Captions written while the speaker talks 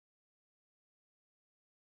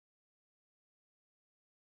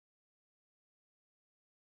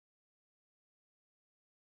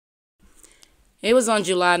It was on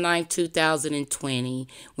July 9, 2020,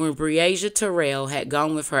 when Breasia-Terrell had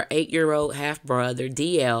gone with her 8-year-old half-brother,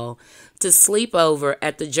 DL, to sleep over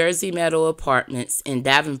at the Jersey Meadow Apartments in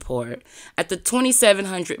Davenport at the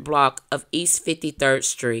 2700 block of East 53rd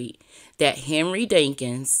Street that Henry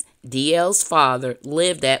Dinkins, DL's father,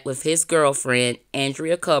 lived at with his girlfriend,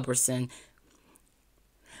 Andrea Culberson.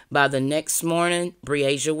 By the next morning,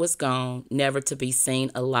 Breasia was gone, never to be seen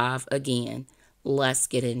alive again. Let's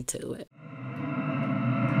get into it.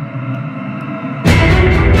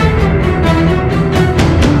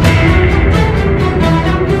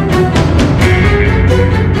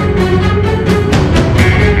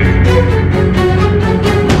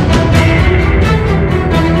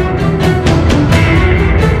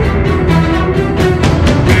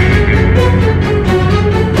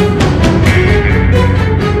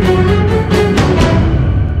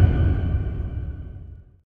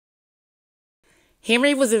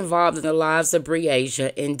 Henry was involved in the lives of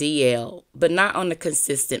Breasia and DL, but not on a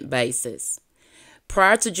consistent basis.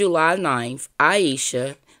 Prior to July 9th,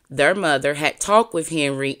 Aisha, their mother, had talked with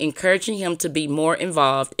Henry, encouraging him to be more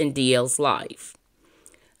involved in DL's life.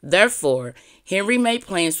 Therefore, Henry made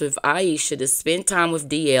plans with Aisha to spend time with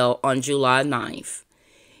DL on July 9th.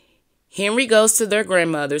 Henry goes to their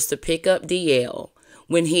grandmother's to pick up DL.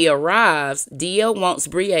 When he arrives, DL wants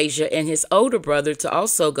Breasia and his older brother to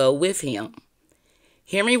also go with him.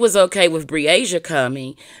 Henry was okay with Breasia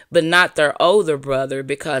coming, but not their older brother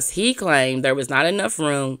because he claimed there was not enough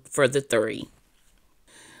room for the three.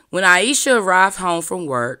 When Aisha arrived home from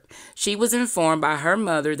work, she was informed by her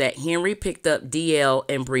mother that Henry picked up DL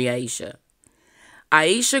and Breasia.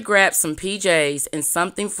 Aisha grabbed some PJs and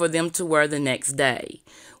something for them to wear the next day.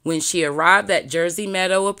 When she arrived at Jersey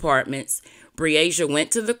Meadow Apartments, Breasia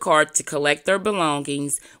went to the car to collect their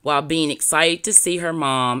belongings while being excited to see her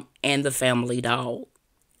mom and the family dog.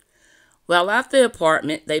 While at the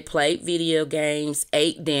apartment, they played video games,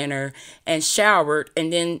 ate dinner, and showered,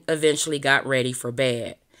 and then eventually got ready for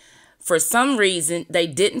bed. For some reason, they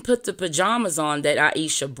didn't put the pajamas on that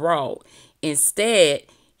Aisha brought. Instead,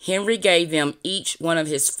 Henry gave them each one of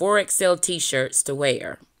his 4XL t-shirts to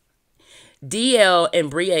wear. DL and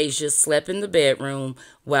Breasia slept in the bedroom,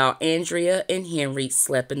 while Andrea and Henry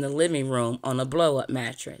slept in the living room on a blow-up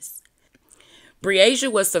mattress. Breasia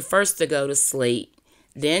was the first to go to sleep,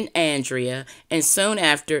 then Andrea, and soon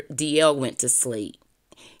after, DL went to sleep.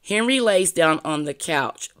 Henry lays down on the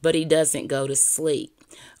couch, but he doesn't go to sleep.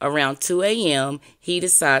 Around 2 a.m., he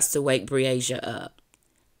decides to wake Breasia up.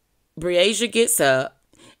 Breasia gets up,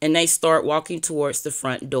 and they start walking towards the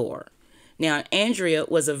front door. Now, Andrea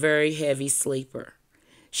was a very heavy sleeper.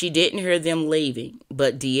 She didn't hear them leaving,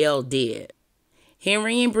 but DL did.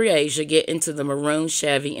 Henry and Breasia get into the maroon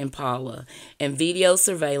Chevy Impala, and video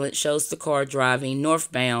surveillance shows the car driving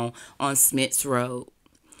northbound on Smiths Road.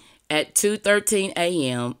 At 2:13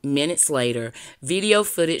 a.m., minutes later, video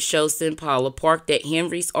footage shows the Impala parked at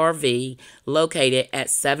Henry's RV, located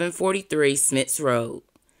at 743 Smiths Road.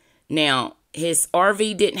 Now, his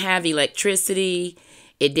RV didn't have electricity,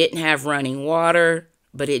 it didn't have running water,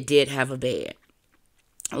 but it did have a bed.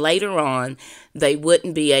 Later on, they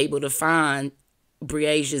wouldn't be able to find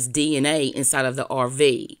Breasia's DNA inside of the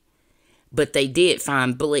RV, but they did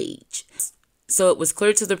find bleach. So it was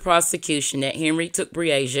clear to the prosecution that Henry took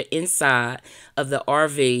Breasia inside of the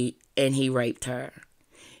RV and he raped her.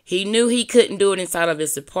 He knew he couldn't do it inside of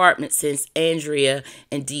his apartment since Andrea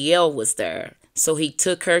and DL was there, so he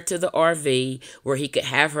took her to the RV where he could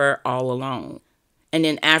have her all alone. And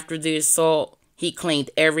then after the assault, he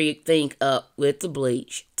cleaned everything up with the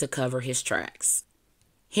bleach to cover his tracks.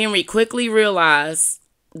 Henry quickly realized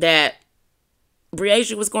that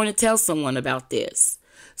Breasia was going to tell someone about this.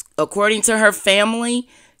 According to her family,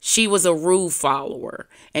 she was a rule follower,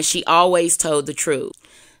 and she always told the truth.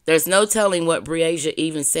 There's no telling what Breasia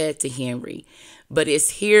even said to Henry, but it's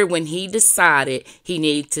here when he decided he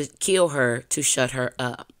needed to kill her to shut her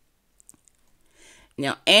up.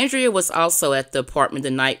 Now, Andrea was also at the apartment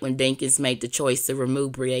the night when Dinkins made the choice to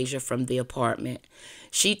remove Breasia from the apartment.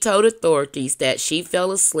 She told authorities that she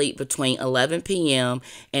fell asleep between 11 p.m.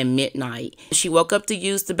 and midnight. She woke up to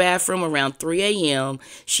use the bathroom around 3 a.m.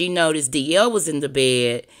 She noticed DL was in the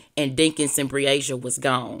bed and Dinkins and Breasia was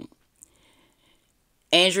gone.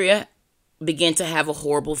 Andrea began to have a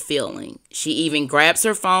horrible feeling. She even grabs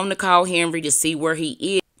her phone to call Henry to see where he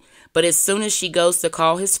is. But as soon as she goes to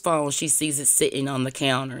call his phone, she sees it sitting on the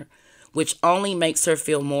counter, which only makes her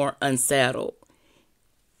feel more unsettled.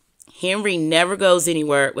 Henry never goes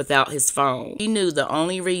anywhere without his phone. He knew the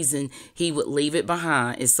only reason he would leave it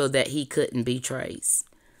behind is so that he couldn't be traced.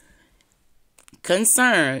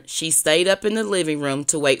 Concerned, she stayed up in the living room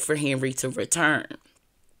to wait for Henry to return.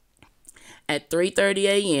 At 3:30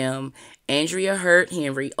 a.m., Andrea heard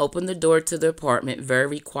Henry open the door to the apartment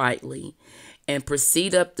very quietly and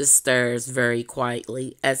proceed up the stairs very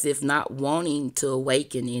quietly, as if not wanting to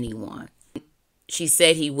awaken anyone. She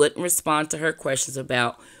said he wouldn't respond to her questions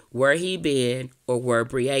about where he'd been or where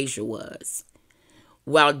Breasia was.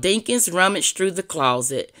 While Dinkins rummaged through the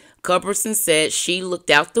closet, Culbertson said she looked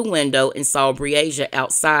out the window and saw Breasia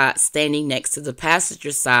outside standing next to the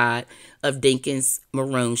passenger side of Dinkins'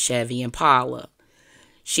 maroon Chevy Impala.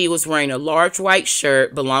 She was wearing a large white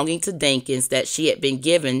shirt belonging to Dinkins that she had been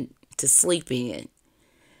given to sleep in.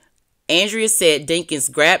 Andrea said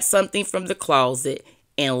Dinkins grabbed something from the closet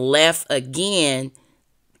and left again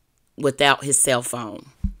without his cell phone.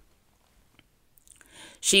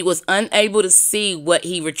 She was unable to see what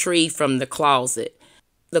he retrieved from the closet.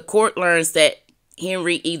 The court learns that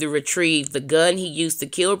Henry either retrieved the gun he used to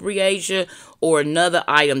kill Breasia or another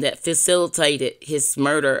item that facilitated his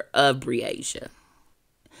murder of Breasia.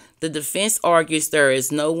 The defense argues there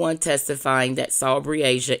is no one testifying that saw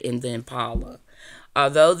Breasia in the Impala.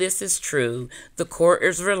 Although this is true, the court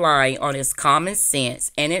is relying on its common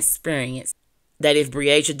sense and experience that if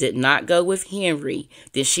Breasia did not go with Henry,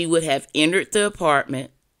 then she would have entered the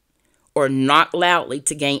apartment or knocked loudly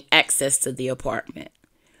to gain access to the apartment.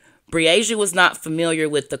 Breasia was not familiar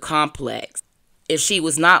with the complex. If she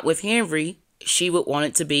was not with Henry, she would want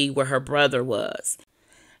it to be where her brother was.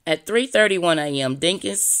 At 3:31 a.m.,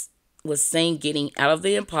 Dinkins was seen getting out of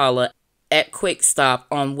the Impala at Quick Stop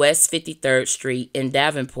on West 53rd Street in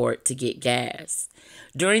Davenport to get gas.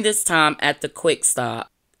 During this time at the Quick Stop,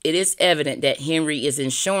 it is evident that Henry is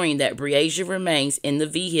ensuring that Breasia remains in the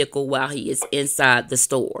vehicle while he is inside the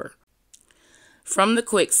store. From the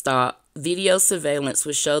Quick Stop, video surveillance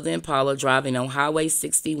would show the Impala driving on Highway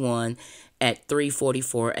 61 at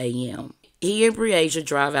 3:44 a.m. He and Breasia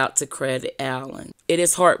drive out to Credit Island. It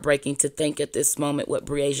is heartbreaking to think at this moment what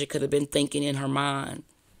Breasia could have been thinking in her mind.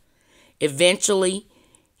 Eventually,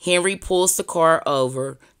 Henry pulls the car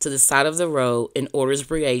over to the side of the road and orders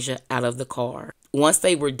Breasia out of the car. Once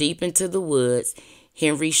they were deep into the woods,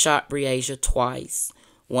 Henry shot Breasia twice,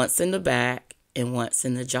 once in the back and once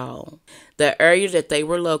in the jaw. The area that they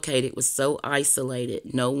were located was so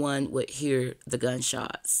isolated, no one would hear the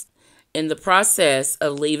gunshots. In the process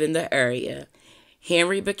of leaving the area,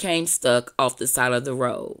 Henry became stuck off the side of the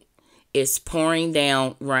road. It's pouring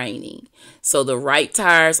down, raining, so the right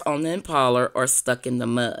tires on the Impala are stuck in the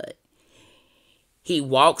mud. He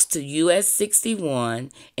walks to US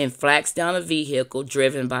 61 and flags down a vehicle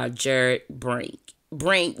driven by Jared Brink.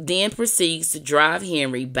 Brink then proceeds to drive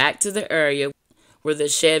Henry back to the area where the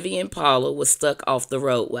Chevy Impala was stuck off the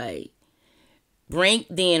roadway. Brink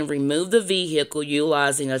then removed the vehicle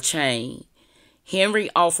utilizing a chain. Henry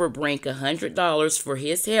offered Brink $100 for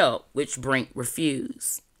his help, which Brink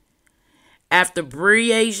refused. After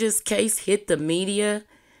Breasia's case hit the media,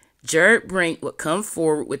 Jared Brink would come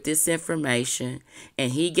forward with this information,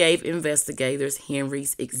 and he gave investigators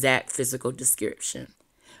Henry's exact physical description.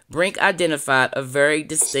 Brink identified a very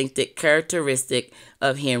distinctive characteristic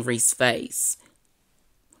of Henry's face,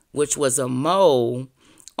 which was a mole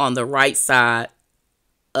on the right side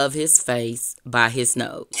of his face by his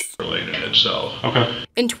nose. Related itself. Okay.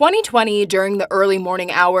 In 2020, during the early morning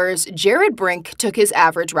hours, Jared Brink took his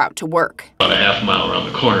average route to work. About a half mile around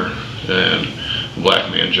the corner, and a black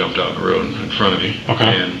man jumped out the road in front of me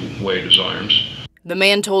and waved his arms. The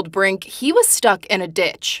man told Brink he was stuck in a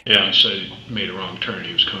ditch. Yeah, I said he made a wrong turn.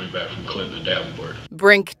 He was coming back from Clinton and Davenport.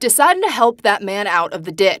 Brink decided to help that man out of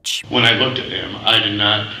the ditch. When I looked at him, I did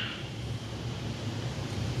not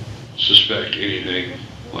suspect anything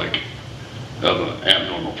like of an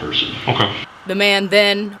abnormal person. Okay. The man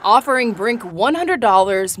then offering Brink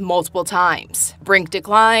 $100 multiple times. Brink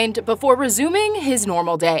declined before resuming his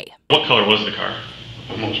normal day. What color was the car?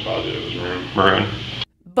 I'm almost positive it was maroon. Maroon.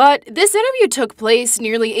 But this interview took place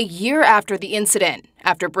nearly a year after the incident,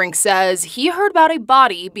 after Brink says he heard about a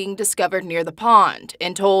body being discovered near the pond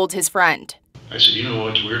and told his friend. I said, you know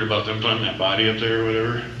what's weird about them finding that body up there or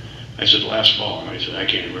whatever? I said, last fall, and I said, I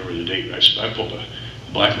can't remember the date. I said, I pulled a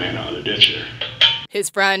black man out of the ditch there. His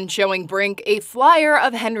friend showing Brink a flyer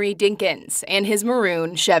of Henry Dinkins and his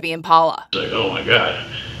maroon Chevy Impala. I was like, oh my God.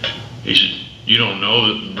 He said, you don't know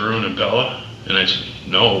the maroon Impala? And I said,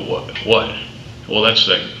 no, what? Well, that's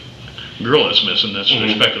that girl that's missing. That's they're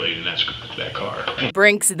speculating that's that car.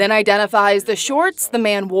 Brinks then identifies the shorts the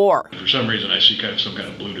man wore. For some reason, I see some kind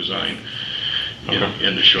of blue design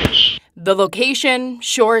in the shorts. The location,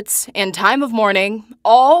 shorts, and time of morning,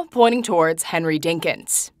 all pointing towards Henry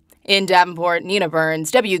Dinkins. In Davenport, Nina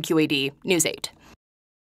Burns, WQAD News 8.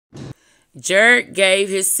 Jared gave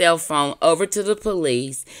his cell phone over to the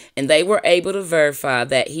police, and they were able to verify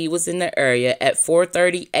that he was in the area at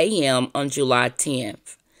 4:30 a.m. on July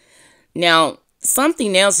 10th. Now,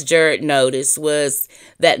 something else Jared noticed was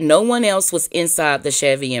that no one else was inside the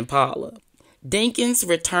Chevy Impala. Dinkins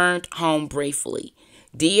returned home briefly.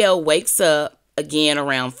 DL wakes up again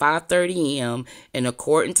around 5:30 a.m., and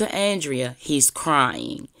according to Andrea, he's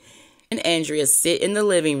crying. And Andrea sit in the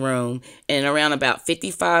living room, and around about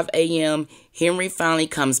 5:55 a.m., Henry finally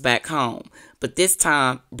comes back home. But this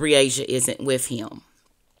time, Breasia isn't with him.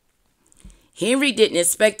 Henry didn't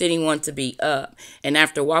expect anyone to be up, and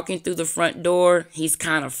after walking through the front door, he's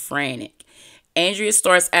kind of frantic. Andrea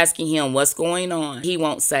starts asking him what's going on. He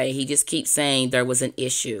won't say. He just keeps saying there was an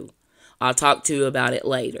issue. I'll talk to you about it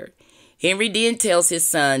later. Henry then tells his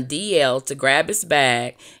son, DL, to grab his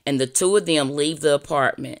bag, and the two of them leave the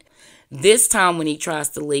apartment. This time when he tries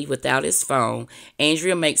to leave without his phone,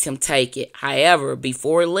 Andrea makes him take it. However,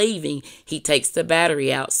 before leaving, he takes the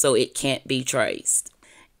battery out so it can't be traced.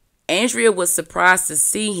 Andrea was surprised to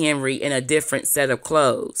see Henry in a different set of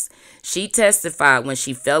clothes. She testified when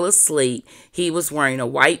she fell asleep, he was wearing a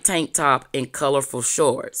white tank top and colorful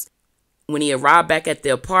shorts. When he arrived back at the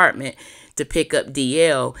apartment to pick up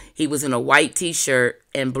DL, he was in a white t-shirt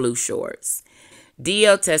and blue shorts.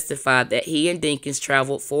 DL testified that he and Dinkins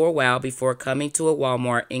traveled for a while before coming to a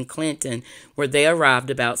Walmart in Clinton, where they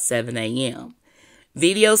arrived about 7 a.m.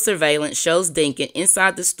 Video surveillance shows Dinkins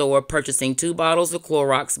inside the store purchasing 2 bottles of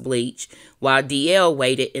Clorox bleach while DL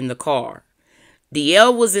waited in the car.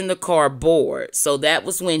 DL was in the car bored, so that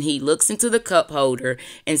was when he looks into the cup holder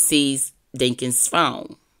and sees Dinkins'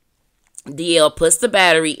 phone. DL puts the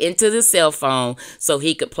battery into the cell phone so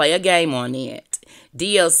he could play a game on it.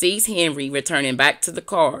 DL sees Henry returning back to the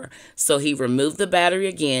car, so he removed the battery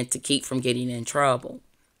again to keep from getting in trouble.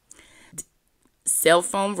 Cell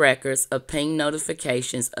phone records of ping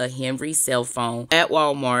notifications of Henry's cell phone at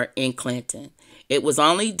Walmart in Clinton. It was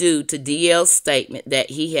only due to DL's statement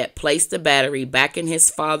that he had placed the battery back in his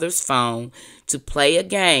father's phone to play a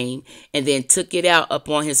game and then took it out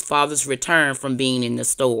upon his father's return from being in the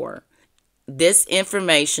store. This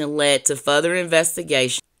information led to further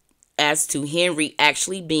investigation as to Henry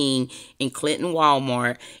actually being in Clinton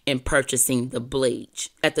Walmart and purchasing the bleach.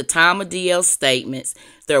 At the time of DL's statements,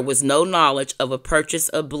 there was no knowledge of a purchase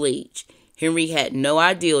of bleach. Henry had no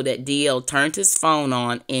idea that DL turned his phone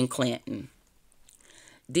on in Clinton.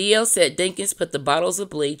 DL said Dinkins put the bottles of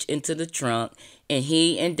bleach into the trunk, and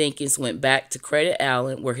he and Dinkins went back to Credit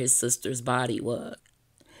Island where his sister's body was.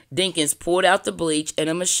 Dinkins pulled out the bleach and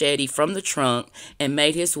a machete from the trunk and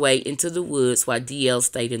made his way into the woods while DL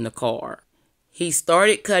stayed in the car. He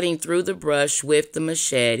started cutting through the brush with the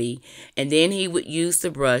machete, and then he would use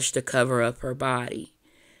the brush to cover up her body.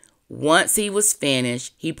 Once he was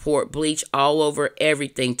finished, he poured bleach all over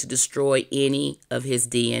everything to destroy any of his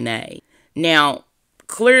DNA. Now,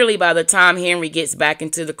 clearly by the time Henry gets back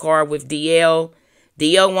into the car with DL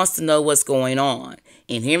wants to know what's going on.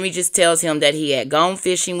 And Henry just tells him that he had gone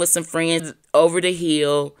fishing with some friends over the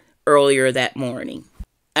hill earlier that morning.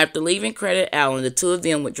 After leaving Credit Island, the two of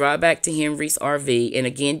them would drive back to Henry's RV, and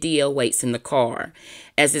again DL waits in the car.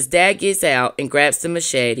 As his dad gets out and grabs the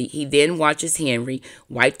machete, he then watches Henry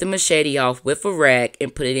wipe the machete off with a rag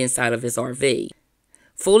and put it inside of his RV.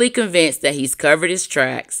 Fully convinced that he's covered his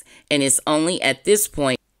tracks, and it's only at this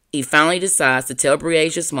point he finally decides to tell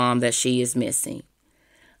Breasia's mom that she is missing.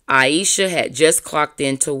 Aisha had just clocked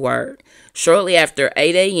into work shortly after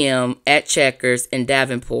 8 a.m. at Checkers in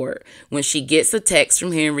Davenport when she gets a text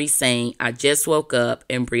from Henry saying, "I just woke up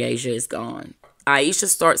and Breasia is gone." Aisha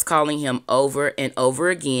starts calling him over and over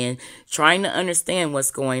again, trying to understand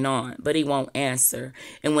what's going on, but he won't answer.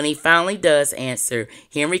 And when he finally does answer,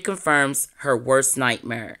 Henry confirms her worst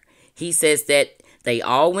nightmare. He says that they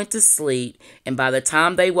all went to sleep, and by the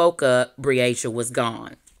time they woke up, Breasia was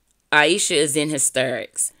gone. Aisha is in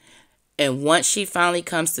hysterics. And once she finally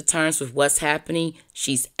comes to terms with what's happening,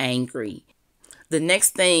 she's angry. The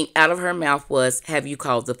next thing out of her mouth was, "Have you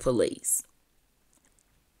called the police?"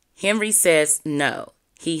 Henry says no,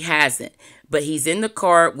 he hasn't. But he's in the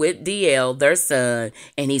car with DL, their son,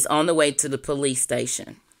 and he's on the way to the police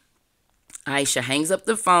station. Aisha hangs up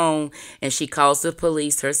the phone and she calls the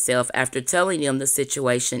police herself after telling them the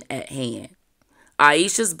situation at hand.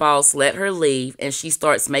 Aisha's boss let her leave, and she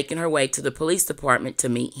starts making her way to the police department to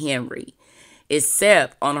meet Henry.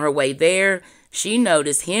 Except on her way there, she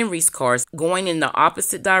noticed Henry's car going in the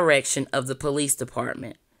opposite direction of the police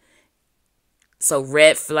department. So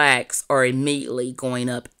red flags are immediately going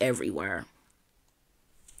up everywhere.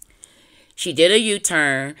 She did a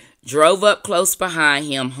U-turn, drove up close behind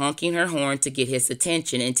him, honking her horn to get his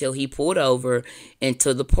attention until he pulled over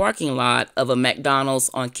into the parking lot of a McDonald's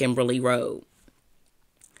on Kimberly Road.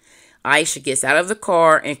 Aisha gets out of the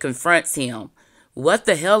car and confronts him. "What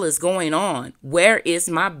the hell is going on? Where is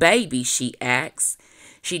my baby?" she asks.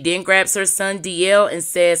 She then grabs her son DL and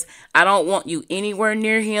says, "I don't want you anywhere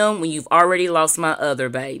near him when you've already lost my other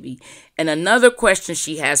baby." And another question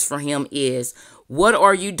she has for him is, "What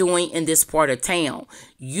are you doing in this part of town?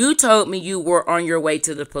 You told me you were on your way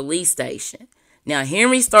to the police station." Now,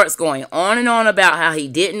 Henry starts going on and on about how he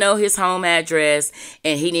didn't know his home address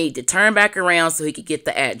and he needed to turn back around so he could get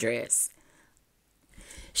the address.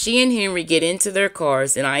 She and Henry get into their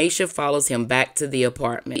cars and Aisha follows him back to the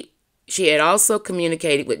apartment. She had also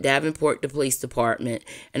communicated with Davenport, the police department,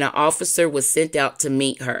 and an officer was sent out to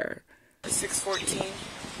meet her. 614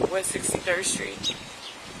 West 63rd Street,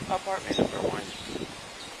 apartment number 1.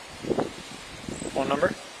 Phone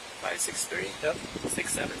number? 563 Yep.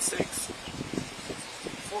 676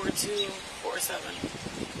 4247.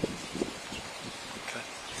 Okay.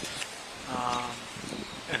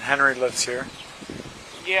 And Henry lives here.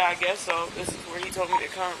 Yeah, I guess so. This is where he told me to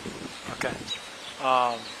come. Okay.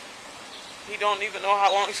 He don't even know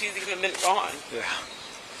how long she's even been gone. Yeah.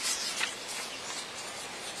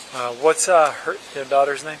 What's your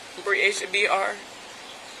daughter's name? Breasia, B-R-E-A.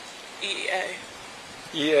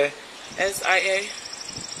 E-A. S-I-A.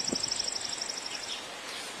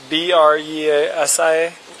 B-R-E-A-S-I-A?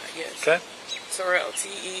 I guess. Okay. Terrell,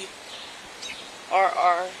 T-E-R-R-E-L-L.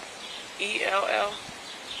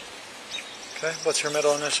 Okay. What's her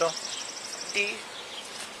middle initial? D.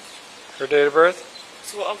 Her date of birth?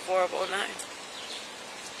 12/4/09.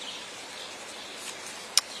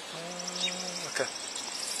 Okay.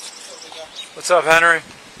 What's up, Henry?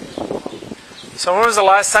 So when was the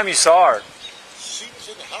last time you saw her? She was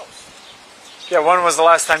in the house. Yeah, when was the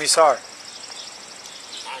last time you saw her?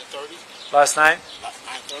 9:30. Last night?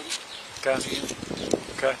 9:30. Okay.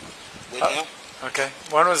 Okay. With him. Okay.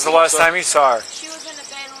 When was the last time you saw her? She was in the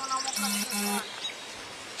bed when I woke up this morning.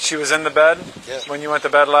 She was in the bed? Yeah. When you went to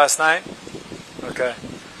bed last night? Okay.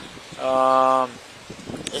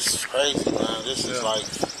 This is crazy, man. This is like,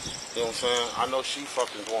 you know what I'm saying? I know she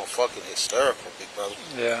fucking going fucking hysterical, big brother.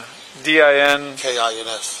 Yeah. D-I-N.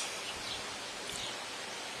 K-I-N-S.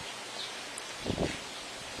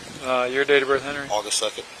 Your date of birth, Henry? August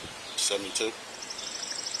 2nd, 72.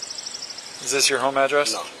 Is this your home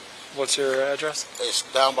address? No. What's your address? It's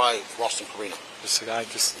down by Ralston Carino. I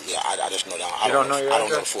just. Yeah, I just know down. You don't know your I don't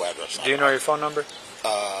know the address? full address. Do you know your phone number?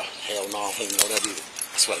 Hell no, I don't even know that either.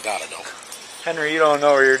 I swear to God, I don't. Henry, you don't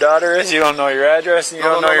know where your daughter is, you don't know your address, and you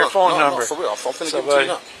don't know your phone number. No, for real. I'm finna So, give it to you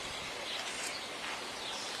now.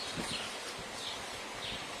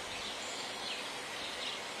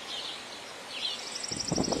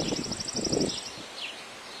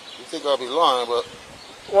 You think I'll be lying, but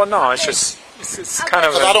Well, no, it's just it's kind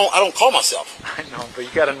of. because I don't call myself. I know, but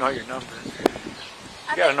you got to know your number.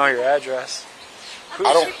 You got to know your address.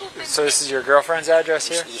 I don't. So this is your girlfriend's address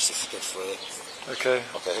here? It's just a good friend. Okay.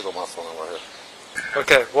 Okay, here go my phone number right here.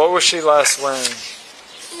 Okay. What was she last wearing?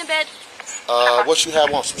 In the bed. What you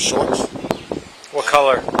have on, some shorts? What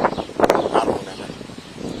color? I don't remember.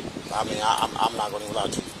 I mean, I'm not going to lie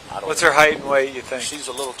to you. I don't What's her height and weight, you think? She's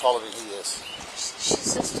a little taller than he is.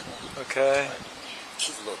 She's just Okay.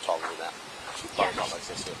 She's a little taller than that. She's probably about like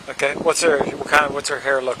this here. Okay. What's her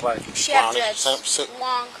hair look like? she had Brownie, dreads.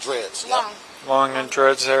 Long. dreads. Long. Yep. Long and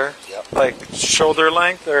dreads hair? Yep. Like shoulder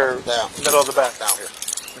length or Down. middle of the back? Down here.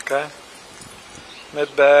 Okay.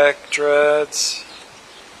 Mid back, dreads.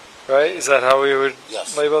 Right? Is that how we would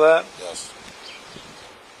Yes. label that? Yes.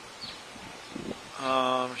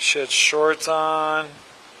 She had shorts on.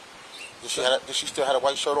 Did she still have a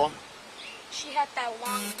white shirt on? She had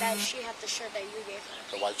she had the shirt that you gave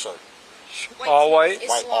her. The white shirt. All white? It's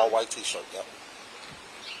White, long. all white t-shirt. Yep.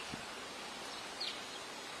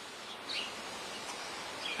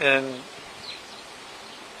 And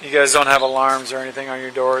you guys don't have alarms or anything on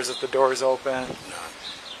your doors if the door's open?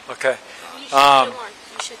 No. Okay. You should get one.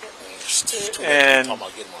 You should get one. It's too late. And- I'm talking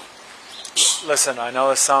about getting one. Listen, I know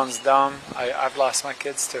this sounds dumb. I've lost my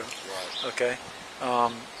kids too. Right. Okay.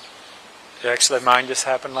 Actually, mine just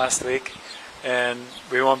happened last week. And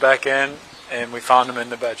we went back in and we found them in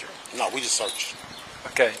the bedroom. No, we just searched.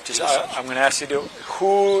 Okay. I'm going to ask you to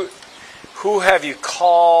who have you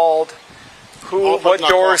called? What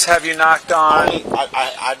doors have you knocked on?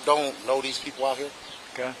 I don't know these people out here.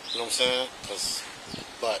 Okay. You know what I'm saying?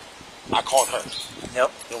 But I called her. Yep. You know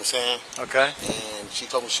what I'm saying? Okay. And she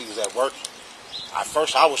told me she was at work. At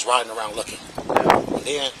first, I was riding around looking. Yeah. And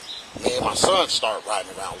then me and my son start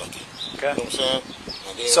riding around looking. Okay. You know what I'm saying?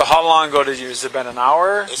 And then So how long ago has it been? An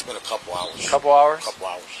hour? it's been a couple hours. Couple hours? Couple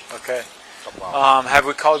hours. Okay. Couple hours. Have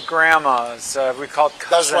we called grandmas? Have we called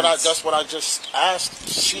cousins? That's what I just asked.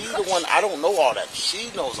 She the one. I don't know all that. She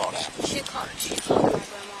knows all that. She called my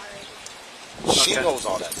grandma already. She Okay. knows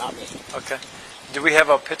all that, not me. Okay. Do we have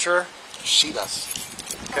a picture? She does.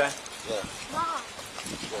 Okay. Yeah. Mom.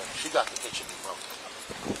 Yeah. She got the picture, bro.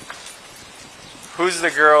 Who's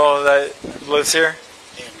the girl that lives here?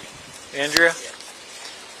 Andrea. Andrea?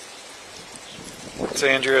 What's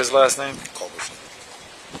Andrea's last name? Culberson.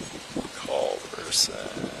 Culberson.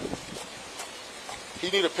 He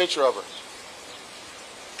need a picture of her.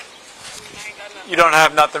 You don't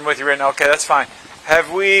have nothing with you right now. Okay, that's fine.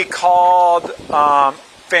 Have we called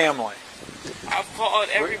family? I've called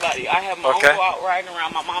everybody. I have my Okay. uncle out riding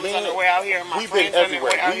around. My mom's on her way out here. My We've been friends on their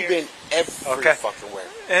everywhere. way out We've here. been every Okay. fucking where.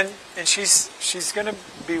 And she's gonna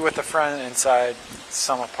be with a friend inside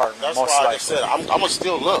some apartment, That's most why I likely. just said I'm gonna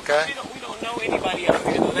still look. Okay. We don't know anybody out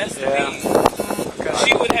here though. That's the Yeah. thing. Okay.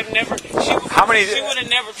 She would have never. How many- She would have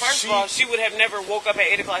never. First of all, she would have never woke up at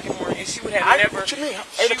 8 o'clock in the morning, and she would have never. What you mean?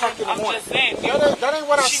 she 8 o'clock would- in the morning. I'm just saying. That ain't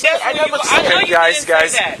what I She said. I definitely never was- said I know that. Okay, you guys, didn't say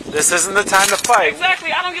guys, that. this isn't the time to fight.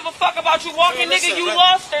 Exactly. I don't give a fuck about you walking, Man, nigga. listen, You man.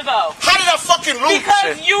 lost her though. How did I fucking lose?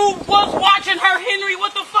 Because you was watching her, Henry.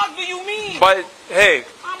 What the fuck do you mean? But hey,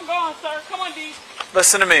 I'm gone, sir. Come on, D.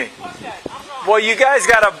 listen to me. Fuck that. I'm gone. Well, you guys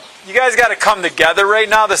gotta come together right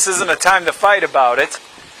now. This isn't a time to fight about it.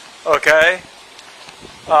 Okay.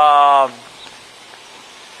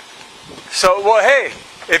 So, well, hey,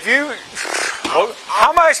 if you, well,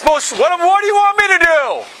 how am I supposed to? What do you want me to do? I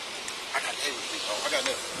got everything, bro. I got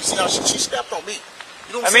everything. You see how she stepped on me?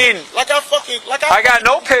 You know what I I'm saying? mean, I got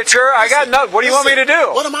no picture. I got no. What do you want me to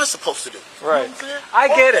do? What am I supposed to do? You know Right. what I'm saying? I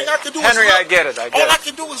All get thing it, I can do is Henry. look. I get it. I All get I it.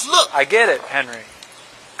 can do is look. I get it, Henry.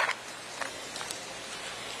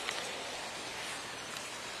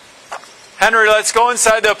 Henry, let's go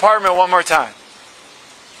inside the apartment one more time.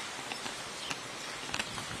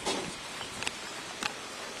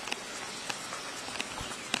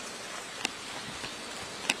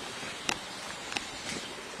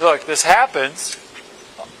 Look, this happens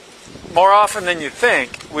more often than you think.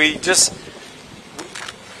 We just,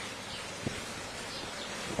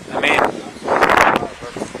 I mean,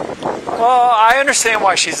 well, I understand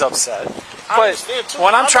why she's upset. But understand, too.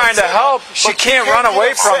 when I'm trying to upset, help, but she you can't get run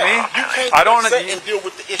away from upset. me. You can't I don't get want upset and deal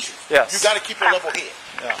with the issue. Yes. You got to keep a level head.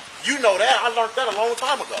 Yeah. You know that. I learned that a long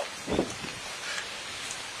time ago.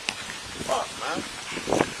 Fuck, man.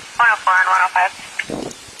 104 and 105.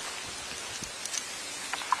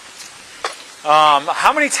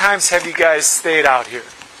 How many times have you guys stayed out here?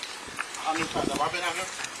 How many times have I been out here?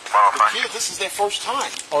 The kids, this is their first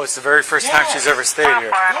time. Oh, it's the very first time she's ever stayed 104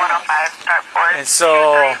 here. and 105. Start forward. And so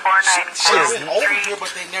she They've has been over here,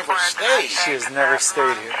 but they never stayed. She has never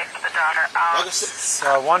stayed here. Take the daughter out. Like I said, So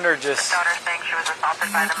I wonder just, Daughter saying she was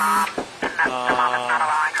assaulted by the mom, and that the mom is not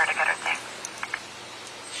allowing her to get her things.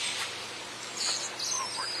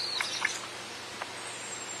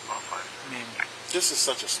 I mean, this is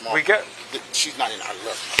such a small. we get, She's not in our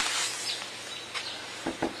look.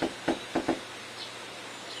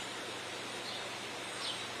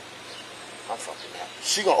 I'm fucking out.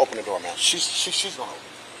 She gonna open the door, man. She's gonna open.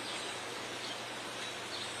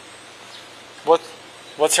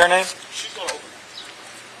 what's her name? She's gonna open.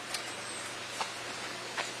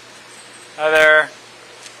 Hi there.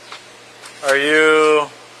 Are you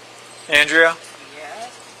Andrea? Yeah.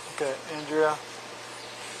 Okay, Andrea.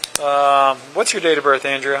 What's your date of birth,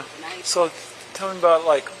 Andrea? So tell me about,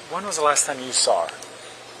 like, when was the last time you saw her?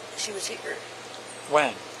 She was here.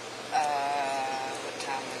 When? What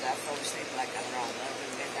time was I? I fell asleep like around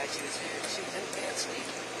 11 midnight. She was here. She was in bed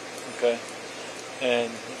sleeping. Okay.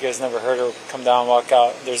 And you guys never heard her come down, walk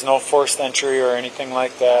out? There's no forced entry or anything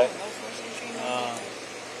like that? No forced entry, no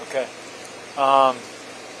Okay.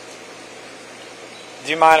 Do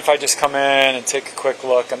you mind if I just come in and take a quick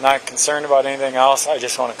look? I'm not concerned about anything else. I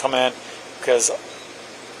just want to come in because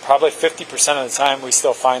probably 50% of the time we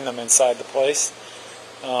still find them inside the place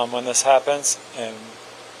when this happens. And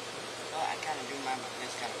Well, I kind of do my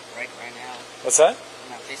face kind of wreck right now. what's that?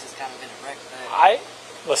 My face is kind of in a wreck,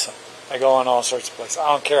 but... Listen, I go in all sorts of places. I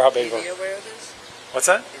don't care how big. Is he aware of this? What's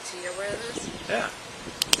that? Is he aware of this? Yeah.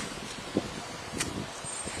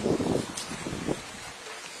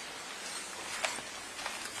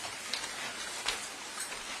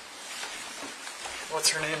 What's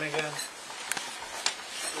her name again?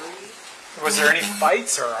 Was there any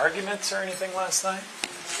fights or arguments or anything last night?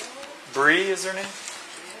 Bree is her name?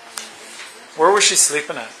 Where was she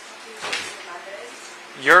sleeping at?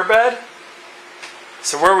 Your bed?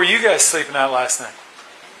 So where were you guys sleeping at last night?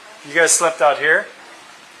 You guys slept out here?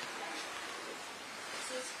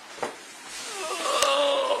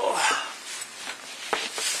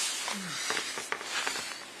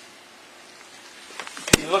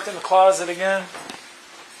 Can you look in the closet again?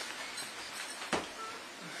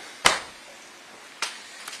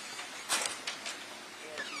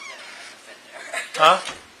 Huh?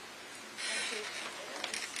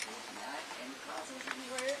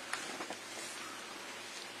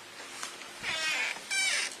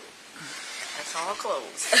 That's all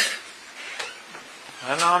clothes.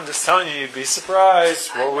 I know, I'm just telling you, you'd be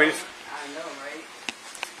surprised what we've... I know, right?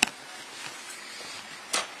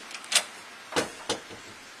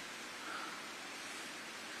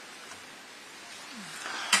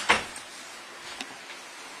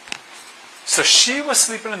 So she was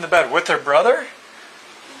sleeping in the bed with her brother?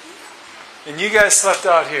 And you guys slept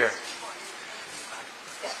out here?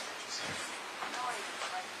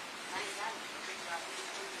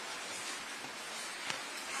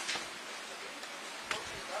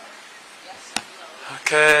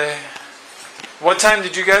 Okay. What time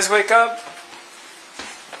did you guys wake up?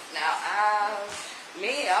 Now,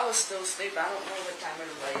 I was still asleep. I don't know what time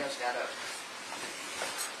everybody else got up.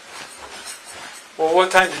 Well, what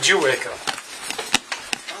time did you wake up?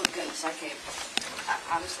 Oh, goodness,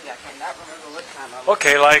 honestly, I cannot remember what time I was.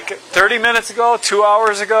 Okay, like 30 minutes ago, 2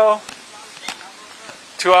 hours ago?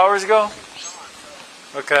 2 hours ago?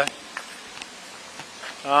 Okay.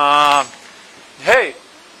 Hey,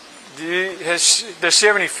 does she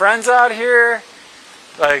have any friends out here?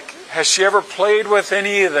 Like, has she ever played with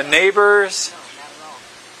any of the neighbors?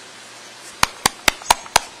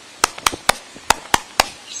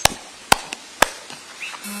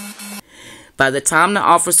 By the time the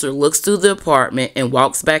officer looks through the apartment and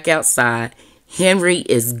walks back outside, Henry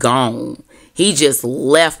is gone. He just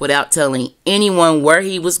left without telling anyone where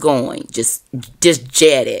he was going. Just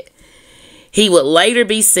jetted. He would later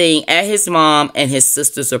be seen at his mom and his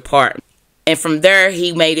sister's apartment. And from there,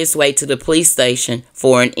 he made his way to the police station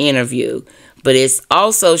for an interview. But it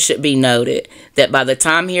also should be noted that by the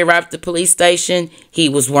time he arrived at the police station, he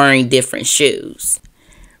was wearing different shoes.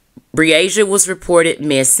 Breasia was reported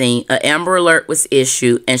missing, an Amber Alert was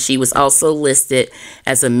issued, and she was also listed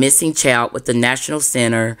as a missing child with the National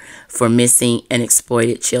Center for Missing and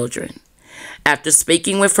Exploited Children. After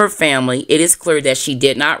speaking with her family, it is clear that she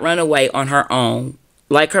did not run away on her own.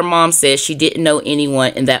 Like her mom said, she didn't know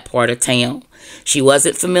anyone in that part of town. She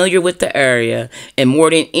wasn't familiar with the area, and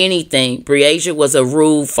more than anything, Breasia was a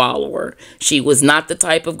rule follower. She was not the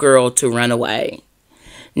type of girl to run away.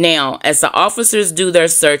 Now, as the officers do their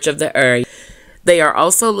search of the area, they are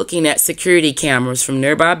also looking at security cameras from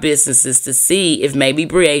nearby businesses to see if maybe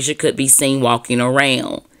Breasia could be seen walking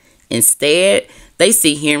around. Instead, they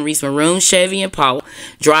see Henry's maroon Chevy Impala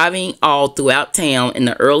driving all throughout town in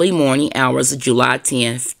the early morning hours of July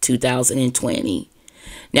 10th, 2020.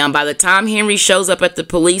 Now, by the time Henry shows up at the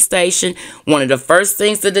police station, one of the first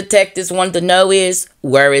things the detectives wanted to know is,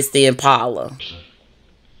 where is the Impala?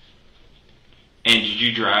 And did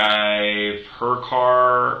you drive her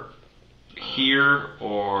car here,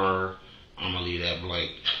 or... I'm gonna leave that blank.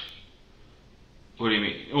 What do you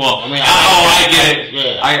mean? Well, I mean, I get it.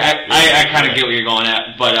 Yeah. I kind of get what you're going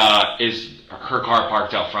at, but is her car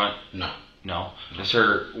parked out front? No. No.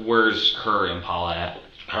 Where's her Impala at?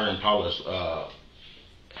 Her Impala's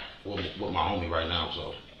with my homie right now,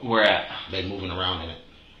 so... Where at? They moving around in it.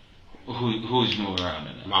 Who's moving around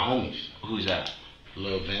in it? My homies. Who's that?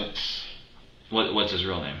 Lil Vince. What's his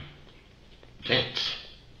real name? Vince.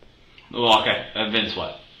 Well, okay. Vince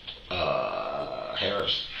what?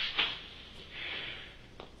 Harris.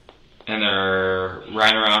 And they're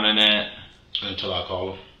riding around in it? Until I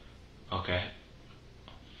call him. Okay.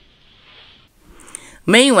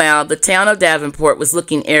 Meanwhile, the town of Davenport was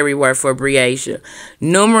looking everywhere for Breasia.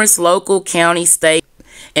 Numerous local, county, state,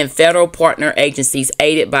 and federal partner agencies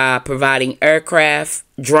aided by providing aircraft,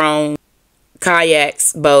 drones,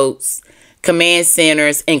 kayaks, boats, command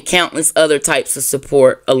centers, and countless other types of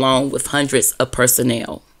support, along with hundreds of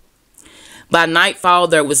personnel. By nightfall,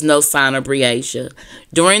 there was no sign of Breasia.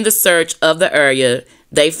 During the search of the area,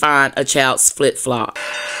 they find a child's flip-flop.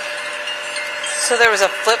 So there was a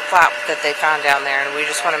flip-flop that they found down there, and we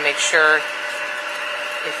just want to make sure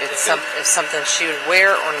if it's something she would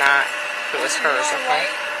wear or not, if it was hers, okay?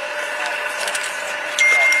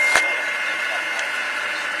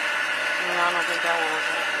 No, I don't think that one was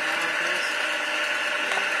hers.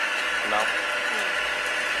 No. Okay.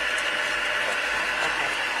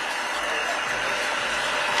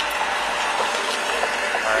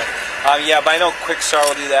 Alright. Yeah, but I know Quick Start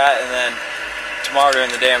will do that, and then tomorrow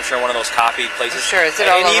during the day. I'm sure one of those coffee places. Sure, is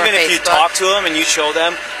it all and over even if you Facebook? talk to them and you show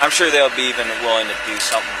them, I'm sure they'll be even willing to do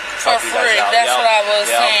something. For free, that's what I was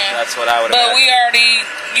saying. That's what I would But imagine. we already,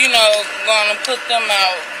 gonna put them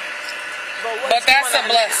out. But that's a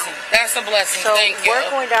blessing. That's a blessing. So Thank you. we're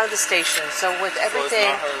going down to the station. So with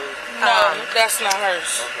everything, No, that's not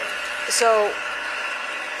hers. so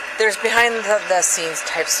there's behind the scenes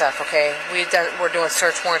type stuff. Okay, we're doing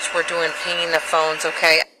search warrants. We're doing pinging the phones.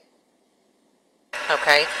 Okay.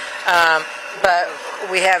 Okay. But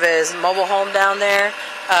we have his mobile home down there.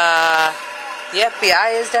 The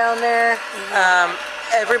FBI is down there.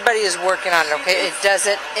 Everybody is working on it, okay? It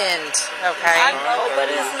doesn't end, okay? I know,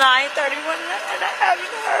 but it's 9:31 and I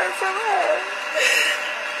haven't heard from her.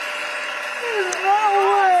 There's no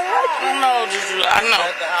way. I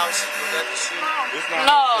know.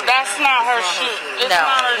 No, that's not her shoe. It's No,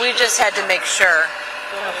 not her we just had to make sure,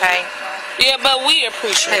 okay? Yeah, but we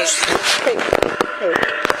appreciate it.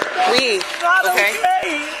 Not okay.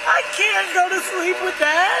 I can't go to sleep with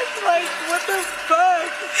that. Like, what the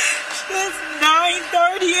fuck? It's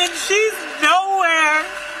 9:30 and she's nowhere.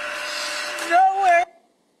 Nowhere.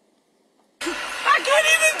 I can't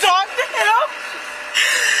even talk to him.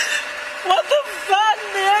 What the fuck,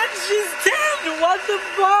 man? She's 10. What the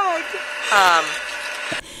fuck?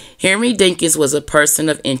 Henry Dinkins was a person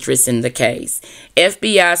of interest in the case.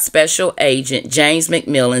 FBI Special Agent James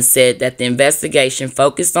McMillan said that the investigation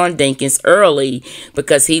focused on Dinkins early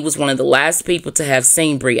because he was one of the last people to have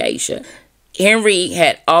seen Breasia. Henry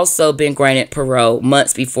had also been granted parole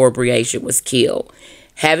months before Breasia was killed,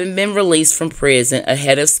 having been released from prison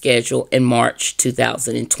ahead of schedule in March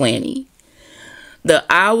 2020. The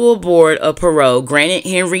Iowa Board of Parole granted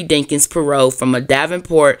Henry Dinkins parole from a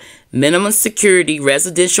Davenport minimum security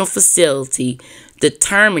residential facility,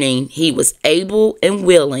 determining he was able and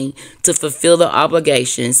willing to fulfill the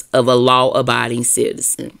obligations of a law-abiding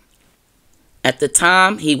citizen. At the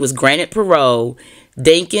time he was granted parole,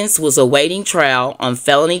 Dinkins was awaiting trial on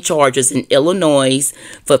felony charges in Illinois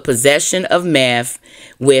for possession of meth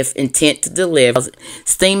with intent to deliver,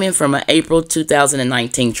 stemming from an April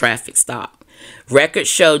 2019 traffic stop. Records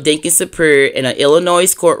show Dinkins appeared in an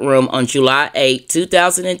Illinois courtroom on July 8,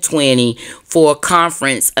 2020 for a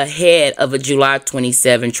conference ahead of a July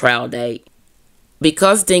 27 trial date.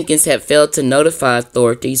 Because Dinkins had failed to notify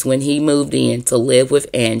authorities when he moved in to live with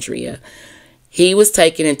Andrea, he was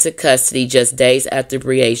taken into custody just days after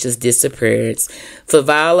Breasia's disappearance for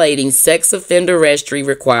violating sex offender registry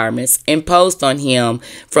requirements imposed on him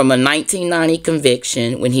from a 1990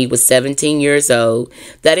 conviction when he was 17 years old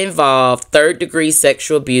that involved third-degree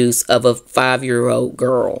sexual abuse of a 5-year-old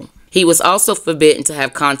girl. He was also forbidden to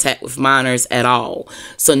have contact with minors at all.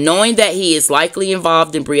 So knowing that he is likely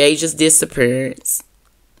involved in Breasia's disappearance,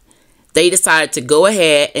 they decided to go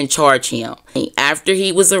ahead and charge him. After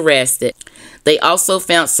he was arrested, they also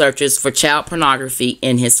found searches for child pornography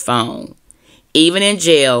in his phone. Even in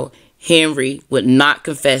jail, Henry would not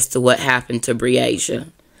confess to what happened to Breasia.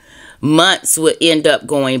 Months would end up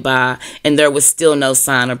going by, and there was still no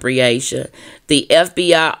sign of Breasia. The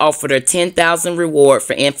FBI offered a $10,000 reward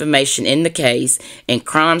for information in the case, and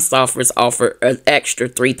Crime Stoppers offered an extra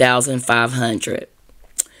 $3,500.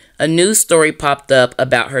 A news story popped up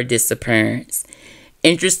about her disappearance.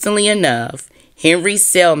 Interestingly enough, Henry's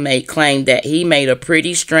cellmate claimed that he made a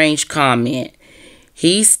pretty strange comment.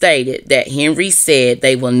 He stated that Henry said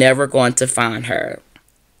they were never going to find her.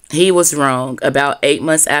 He was wrong. About 8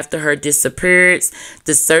 months after her disappearance,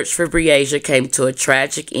 the search for Breasia came to a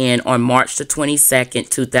tragic end on March the 22nd,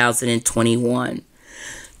 2021.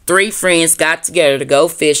 3 friends got together to go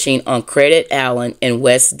fishing on Credit Island in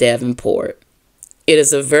West Davenport. It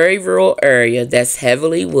is a very rural area that's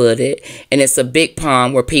heavily wooded, and it's a big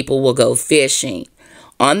pond where people will go fishing.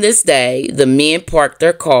 On this day, the men parked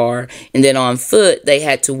their car, and then on foot, they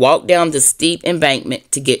had to walk down the steep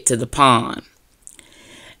embankment to get to the pond.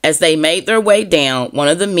 As they made their way down, one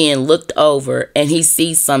of the men looked over, and he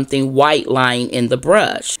sees something white lying in the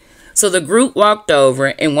brush. So the group walked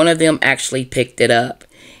over, and one of them actually picked it up.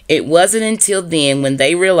 It wasn't until then when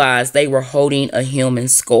they realized they were holding a human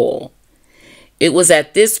skull. It was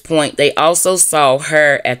at this point they also saw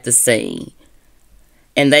her at the scene,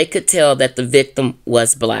 and they could tell that the victim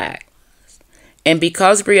was black. And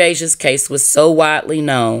because Breasia's case was so widely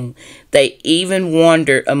known, they even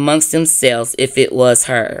wondered amongst themselves if it was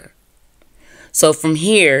her. So from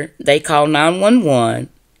here, they called 911.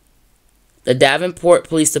 The Davenport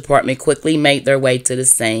Police Department quickly made their way to the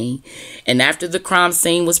scene, and after the crime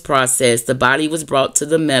scene was processed, the body was brought to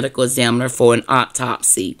the medical examiner for an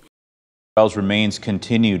autopsy. Remains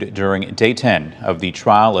continued during day 10 of the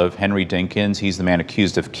trial of Henry Dinkins. He's the man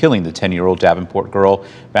accused of killing the 10-year-old Davenport girl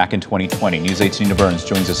back in 2020. News 8's Nina Burns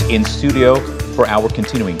joins us in studio for our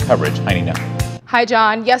continuing coverage. Hi, Nina. Hi,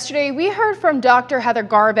 John. Yesterday, we heard from Dr. Heather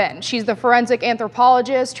Garvin. She's the forensic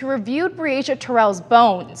anthropologist who reviewed Breasia-Terrell's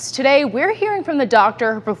bones. Today, we're hearing from the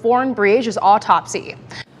doctor who performed Breasia's autopsy.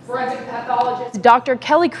 Forensic pathologist Dr.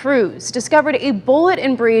 Kelly Cruz discovered a bullet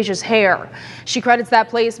in Breasia's hair. She credits that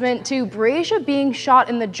placement to Breasia being shot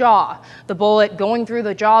in the jaw, the bullet going through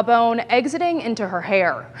the jawbone, exiting into her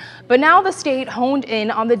hair. But now the state honed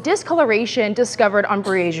in on the discoloration discovered on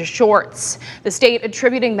Breasia's shorts, the state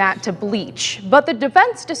attributing that to bleach. But the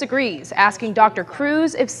defense disagrees, asking Dr.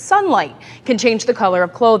 Cruz if sunlight can change the color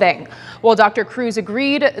of clothing. While Dr. Cruz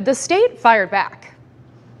agreed, the state fired back.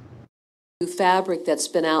 Fabric that's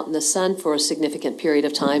been out in the sun for a significant period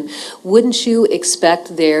of time, wouldn't you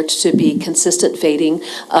expect there to be consistent fading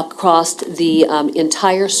across the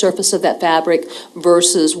entire surface of that fabric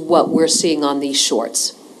versus what we're seeing on these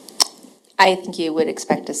shorts? I think you would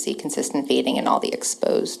expect to see consistent fading in all the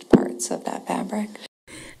exposed parts of that fabric.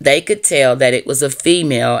 They could tell that it was a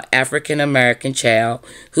female African-American child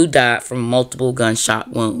who died from multiple gunshot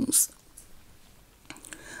wounds.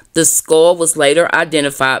 The skull was later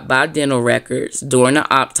identified by dental records during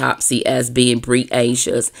the autopsy as being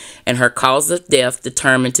Breasia's, and her cause of death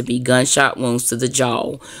determined to be gunshot wounds to the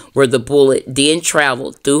jaw, where the bullet then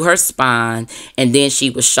traveled through her spine, and then she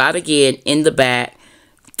was shot again in the back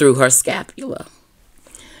through her scapula.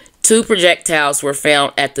 2 projectiles were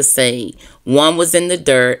found at the scene. One was in the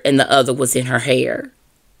dirt and the other was in her hair.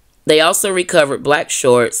 They also recovered black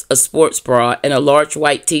shorts, a sports bra, and a large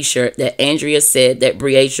white t-shirt that Andrea said that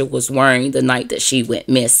Breasia was wearing the night that she went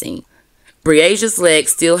missing. Breasia's leg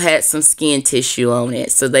still had some skin tissue on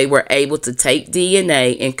it, so they were able to take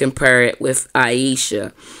DNA and compare it with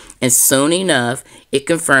Aisha. And soon enough, it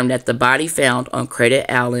confirmed that the body found on Credit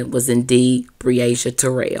Island was indeed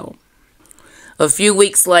Breasia-Terrell. A few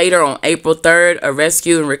weeks later, on April 3rd, a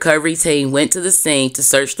rescue and recovery team went to the scene to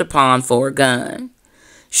search the pond for a gun.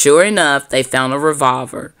 Sure enough, they found a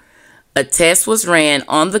revolver. A test was ran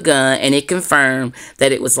on the gun and it confirmed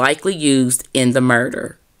that it was likely used in the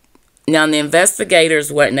murder. Now, the investigators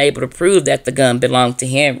weren't able to prove that the gun belonged to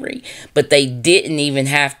Henry, but they didn't even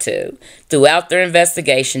have to. Throughout their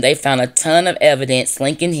investigation, they found a ton of evidence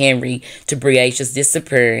linking Henry to Breasia's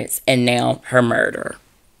disappearance and now her murder.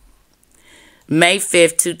 May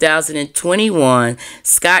 5th, 2021,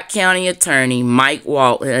 Scott County Attorney Mike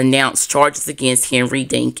Walton announced charges against Henry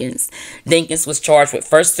Dinkins. Dinkins was charged with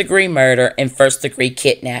first-degree murder and first-degree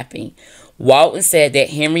kidnapping. Walton said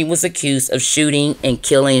that Henry was accused of shooting and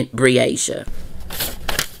killing Breasia.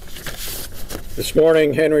 This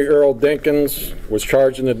morning, Henry Earl Dinkins was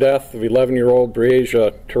charged in the death of 11-year-old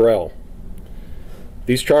Breasia-Terrell.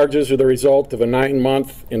 These charges are the result of a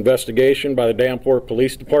 9-month investigation by the Davenport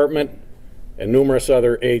Police Department and numerous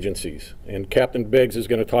other agencies. And Captain Biggs is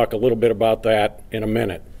going to talk a little bit about that in a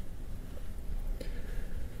minute.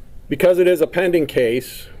 Because it is a pending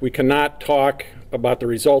case, we cannot talk about the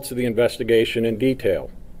results of the investigation in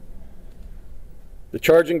detail. The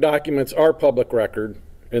charging documents are public record,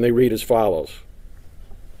 and they read as follows.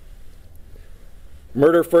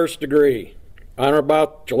 Murder first degree. On or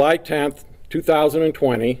about July 10th,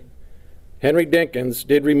 2020, Henry Dinkins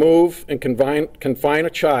did remove and confine a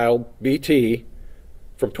child, BT,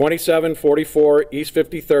 from 2744 East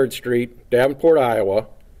 53rd Street, Davenport, Iowa,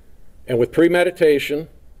 and with premeditation,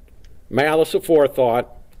 malice aforethought,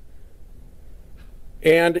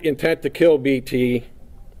 and intent to kill BT,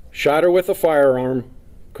 shot her with a firearm,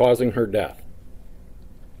 causing her death.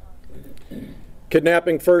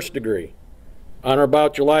 Kidnapping first degree. On or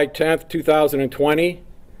about July 10th, 2020,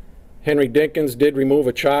 Henry Dinkins did remove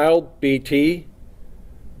a child, BT,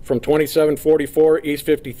 from 2744 East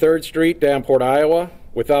 53rd Street, Davenport, Iowa,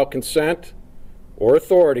 without consent or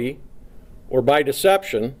authority or by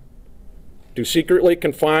deception to secretly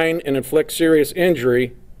confine and inflict serious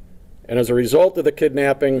injury, and as a result of the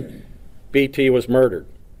kidnapping, BT was murdered.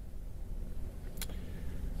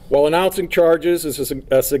 While announcing charges is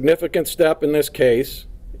a significant step in this case,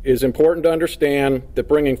 it is important to understand that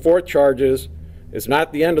bringing forth charges is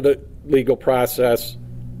not the end of the legal process,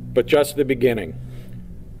 but just the beginning.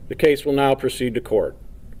 The case will now proceed to court.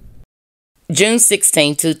 June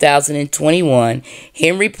 16, 2021,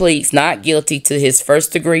 Henry pleads not guilty to his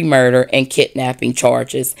first-degree murder and kidnapping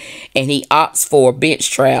charges, and he opts for a bench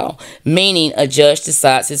trial, meaning a judge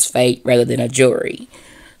decides his fate rather than a jury.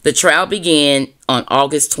 The trial began on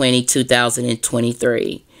August 20,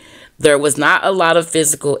 2023. There was not a lot of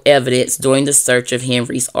physical evidence during the search of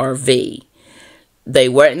Henry's RV. They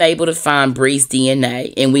weren't able to find Bree's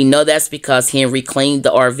DNA, and we know that's because Henry cleaned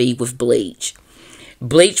the RV with bleach.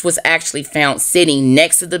 Bleach was actually found sitting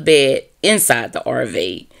next to the bed inside the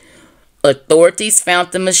RV. Authorities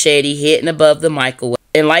found the machete hidden above the microwave,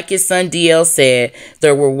 and like his son DL said,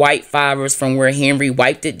 there were white fibers from where Henry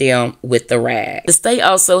wiped it down with the rag. The state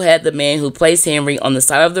also had the man who placed Henry on the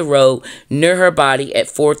side of the road near her body at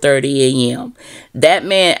 4:30 a.m. That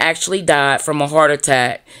man actually died from a heart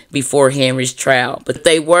attack before Henry's trial, but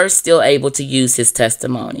they were still able to use his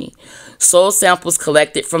testimony. Soil samples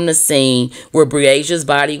collected from the scene where Breasia's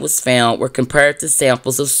body was found were compared to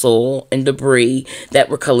samples of soil and debris that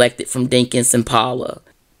were collected from Dinkins' Impala.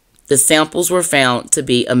 The samples were found to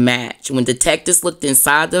be a match. When detectives looked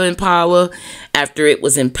inside the Impala after it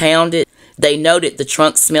was impounded, they noted the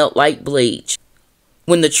trunk smelled like bleach.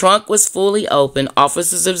 When the trunk was fully open,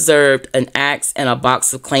 officers observed an axe and a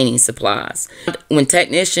box of cleaning supplies. When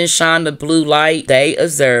technicians shined the blue light, they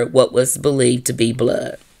observed what was believed to be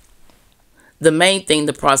blood. The main thing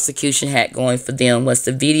the prosecution had going for them was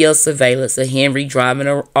the video surveillance of Henry driving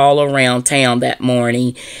all around town that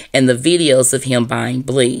morning and the videos of him buying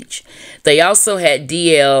bleach. They also had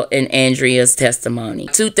DL and Andrea's testimony.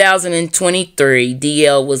 In 2023,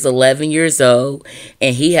 DL was 11 years old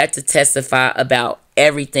and he had to testify about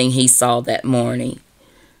everything he saw that morning.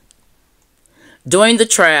 During the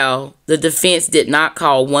trial, the defense did not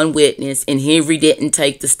call one witness and Henry didn't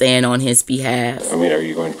take the stand on his behalf. I mean, are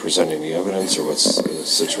you going to present any evidence or what's the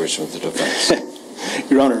situation with the defense?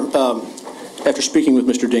 Your Honor, after speaking with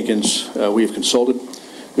Mr. Dinkins, we have consulted.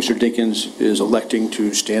 Mr. Dinkins is electing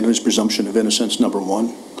to stand on his presumption of innocence, number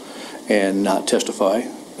one, and not testify.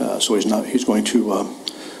 So he's going to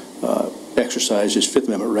exercise his Fifth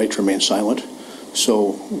Amendment right to remain silent.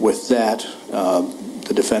 So with that,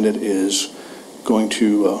 the defendant is going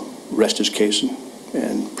to rest his case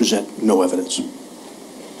and present no evidence.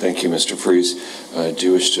 Thank you, Mr. Freeze. Do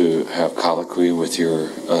you wish to have colloquy with your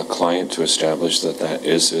client to establish that that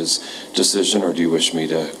is his decision, or do you wish me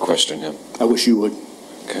to question him? I wish you would.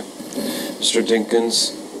 Okay. Mr.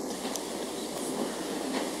 Dinkins?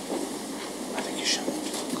 I think you should.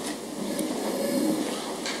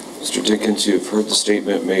 Mr. Dinkins, you've heard the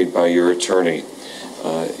statement made by your attorney.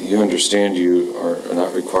 You understand you are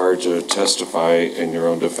not required to testify in your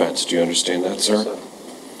own defense. Do you understand that, sir?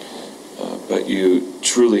 But you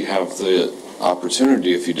truly have the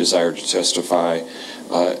opportunity, if you desire to testify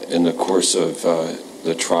in the course of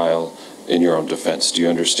the trial in your own defense. Do you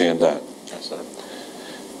understand that? Yes, sir.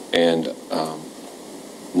 And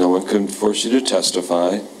no one can force you to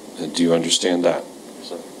testify. Do you understand that? Yes,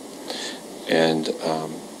 sir. And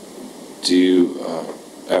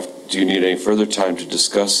do you need any further time to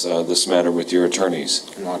discuss this matter with your attorneys?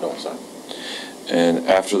 No, I don't, sir. And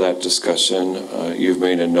after that discussion, you've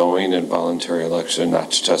made a knowing and voluntary election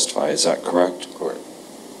not to testify. Is that correct? Correct.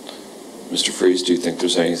 Mr. Freeze, do you think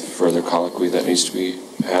there's any further colloquy that needs to be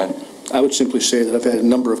had? I would simply say that I've had a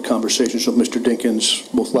number of conversations with Mr. Dinkins,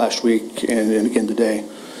 both last week and again today,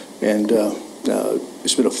 and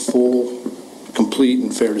it's been a full, complete,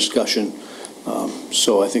 and fair discussion.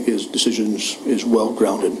 So I think his decision is well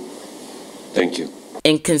grounded. Thank you.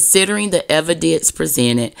 In considering the evidence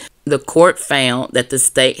presented, the court found that the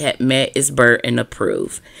state had met its burden of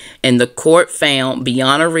proof, and the court found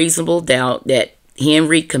beyond a reasonable doubt that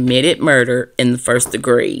Henry committed murder in the first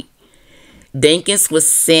degree. Dinkins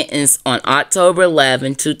was sentenced on October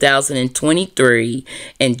 11, 2023,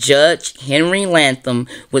 and Judge Henry Latham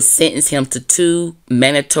would sentence him to 2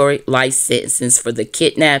 mandatory life sentences for the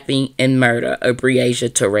kidnapping and murder of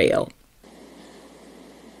Breasia-Terrell.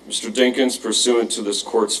 Mr. Dinkins, pursuant to this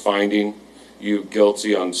court's finding, you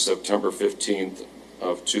guilty on September 15th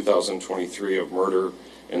of 2023 of murder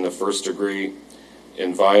in the first degree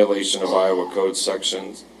in violation of Iowa Code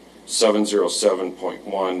Section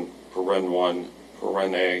 707.1, paren 1,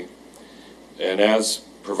 paren A, and as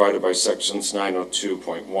provided by Sections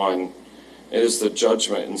 902.1, it is the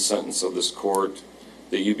judgment and sentence of this court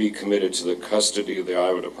that you be committed to the custody of the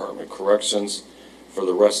Iowa Department of Corrections for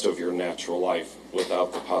the rest of your natural life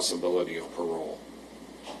without the possibility of parole.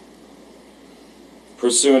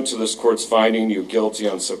 Pursuant to this court's finding, you guilty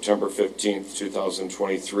on September 15th,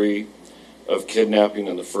 2023 of kidnapping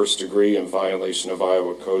in the first degree in violation of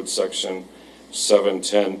Iowa Code Section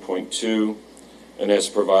 710.2 and as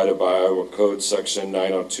provided by Iowa Code Section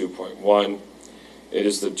 902.1. It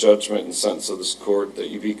is the judgment and sentence of this court that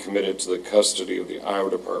you be committed to the custody of the Iowa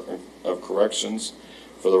Department of Corrections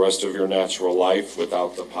for the rest of your natural life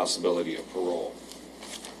without the possibility of parole.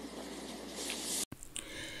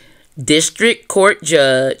 District Court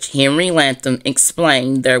Judge Henry Latham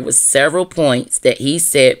explained there were several points that he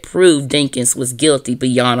said proved Dinkins was guilty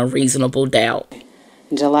beyond a reasonable doubt.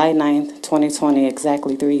 July 9th, 2020,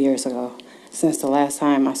 exactly 3 years ago, since the last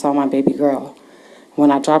time I saw my baby girl, when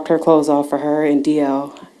I dropped her clothes off for her in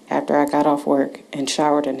DL after I got off work and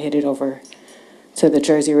showered and headed over to the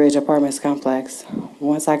Jersey Ridge Apartments complex.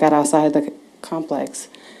 Once I got outside the complex,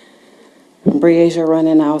 Breasia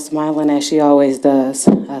running out, smiling as she always does,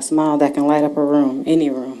 a smile that can light up a room, any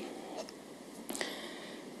room.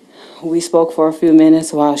 We spoke for a few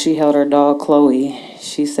minutes while she held her dog, Chloe.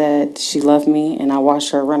 She said she loved me, and I watched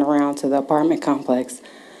her run around to the apartment complex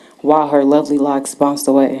while her lovely locks bounced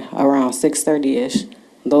away around 6:30-ish.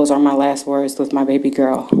 Those are my last words with my baby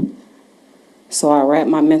girl. So I wrapped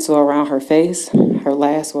my mental around her face, her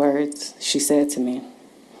last words she said to me.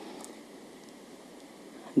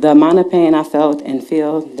 The amount of pain I felt and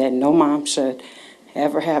feel that no mom should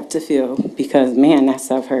ever have to feel, because man, that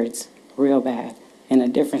stuff hurts real bad in a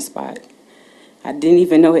different spot. I didn't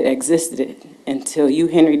even know it existed until you,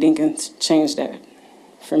 Henry Dinkins, changed that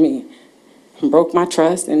for me. Broke my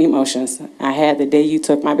trust and emotions I had the day you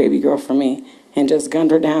took my baby girl from me and just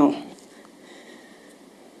gunned her down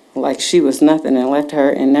like she was nothing and left her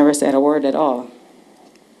and never said a word at all.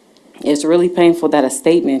 It's really painful that a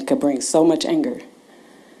statement could bring so much anger.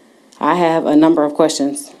 I have a number of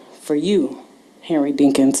questions for you, Henry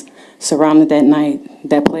Dinkins, surrounding that night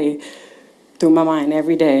that played through my mind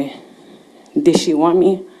every day. Did she want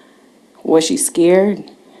me? Was she scared?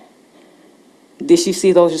 Did she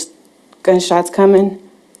see those gunshots coming?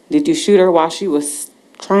 Did you shoot her while she was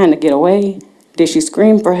trying to get away? Did she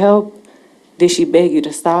scream for help? Did she beg you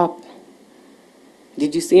to stop?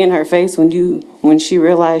 Did you see in her face when she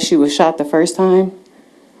realized she was shot the first time?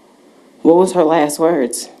 What was her last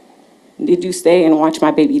words? Did you stay and watch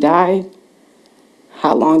my baby die?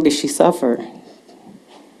 How long did she suffer?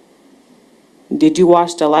 Did you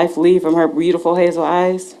watch the life leave from her beautiful hazel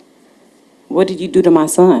eyes? What did you do to my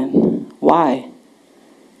son? Why?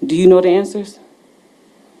 Do you know the answers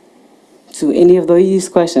to any of these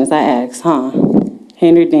questions I asked, huh?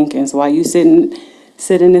 Henry Dinkins, why you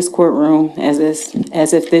sit in this courtroom as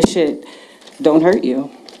if this shit don't hurt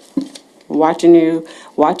you? Watching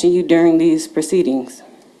you during these proceedings.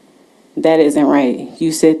 That isn't right.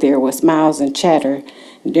 You sit there with smiles and chatter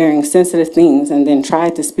during sensitive things and then try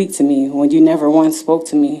to speak to me when you never once spoke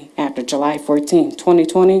to me after July 14,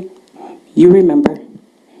 2020. You remember.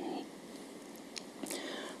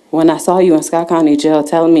 When I saw you in Scott County Jail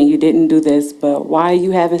telling me you didn't do this, but why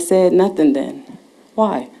you haven't said nothing then?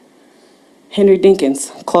 Why? Henry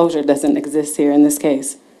Dinkins, closure doesn't exist here in this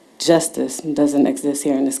case. Justice doesn't exist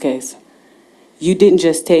here in this case. You didn't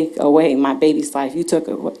just take away my baby's life. You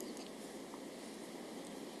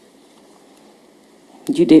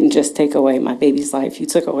didn't just take away my baby's life. You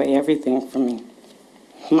took away everything from me.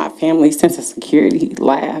 My family's sense of security,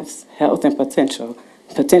 laughs, health, and potential.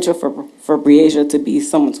 Potential for Breasia to be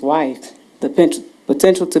someone's wife. The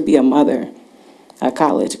potential to be a mother, a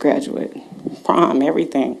college graduate, prom,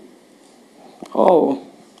 everything. Oh,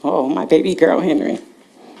 my baby girl, Henry.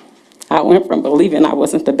 I went from believing I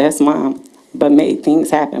wasn't the best mom, but made things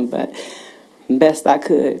happen, but best I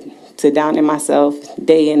could, to downing myself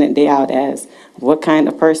day in and day out as, what kind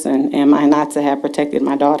of person am I not to have protected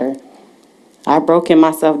my daughter? I've broken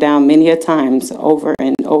myself down many a times over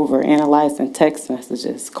and over, analyzing text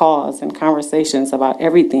messages, calls, and conversations about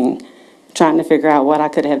everything, trying to figure out what I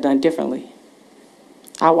could have done differently.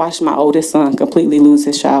 I watched my oldest son completely lose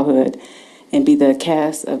his childhood and be the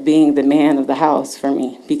cast of being the man of the house for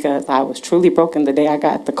me, because I was truly broken the day I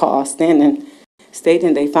got the call stating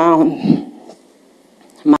they found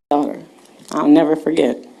my daughter. I'll never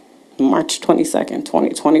forget. March 22nd,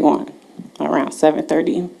 2021, around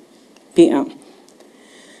 7:30 p.m.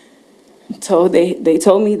 They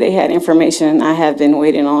told me they had information I have been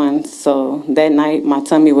waiting on, so that night my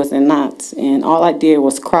tummy was in knots, and all I did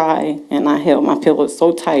was cry, and I held my pillow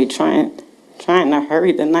so tight, trying to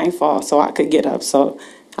hurry the nightfall so I could get up, so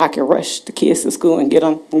I could rush the kids to school and get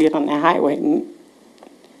on that highway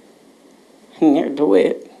near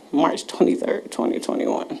DeWitt, March 23rd,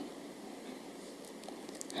 2021.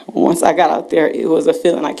 Once I got out there, it was a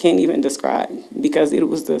feeling I can't even describe, because it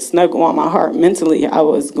was the snuggle on my heart. Mentally, I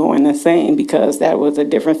was going insane because that was a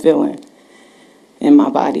different feeling in my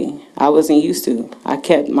body I wasn't used to. I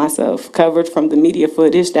kept myself covered from the media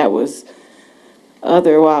footage that was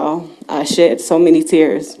other while I shed so many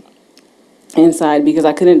tears inside because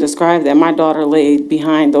I couldn't describe that my daughter laid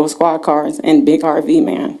behind those squad cars and big RV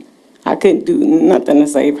man. I couldn't do nothing to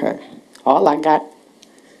save her. All I got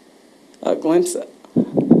a glimpse of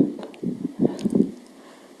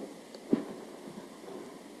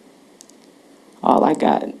All I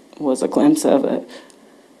got was a glimpse of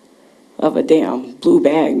a damn blue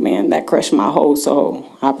bag, man, that crushed my whole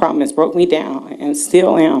soul. I promise, broke me down, and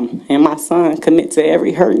still am. And my son commit to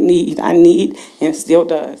every hurt need I need, and still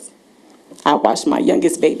does. I watched my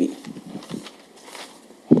youngest baby.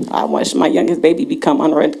 I watched my youngest baby become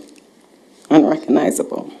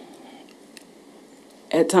unrecognizable.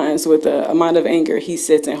 At times, with the amount of anger he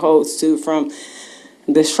sits and holds to from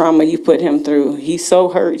this trauma you put him through, he's so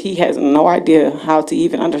hurt he has no idea how to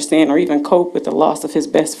even understand or even cope with the loss of his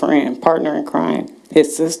best friend, partner in crime,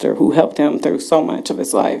 his sister, who helped him through so much of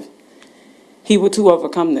his life. He would too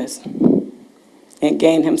overcome this and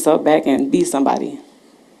gain himself back and be somebody.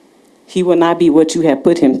 He will not be what you have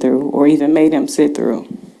put him through or even made him sit through.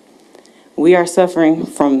 We are suffering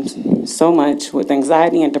from so much, with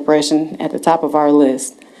anxiety and depression at the top of our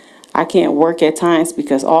list. I can't work at times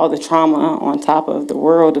because all the trauma on top of the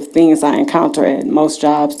world of things I encounter at most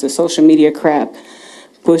jobs, the social media crap,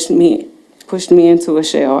 pushed me into a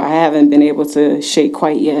shell I haven't been able to shake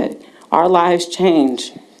quite yet. Our lives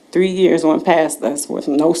changed. 3 years went past us with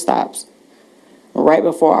no stops, right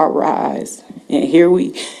before our eyes. And here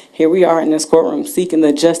we are in this courtroom seeking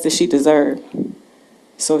the justice she deserved,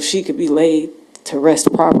 so she could be laid to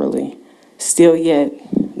rest properly. Still yet,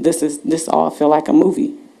 this all feel like a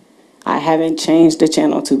movie. I haven't changed the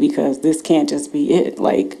channel to, because this can't just be it.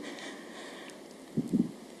 Like,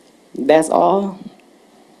 that's all.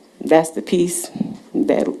 That's the piece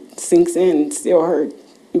that sinks in and still hurt,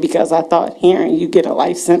 because I thought hearing you get a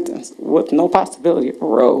life sentence with no possibility of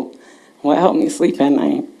parole will help me sleep at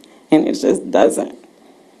night, and it just doesn't,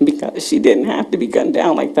 because she didn't have to be gunned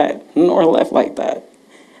down like that, nor left like that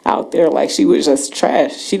out there like she was just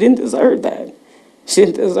trash. She didn't deserve that. She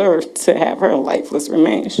didn't deserve to have her lifeless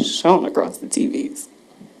remains shown across the TVs.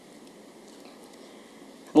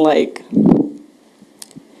 Like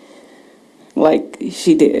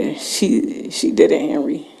she did. She did it,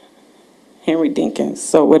 Henry Dinkins.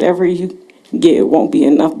 So whatever you get won't be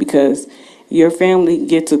enough, because your family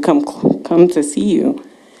get to come to see you.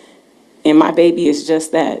 And my baby is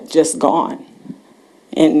just that, just gone.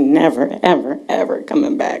 And never, ever, ever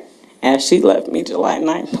coming back, as she left me July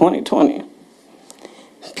 9th, 2020.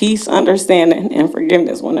 Peace, understanding, and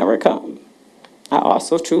forgiveness will never come. I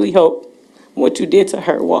also truly hope what you did to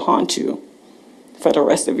her will haunt you for the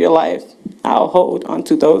rest of your life. I'll hold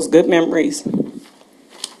onto those good memories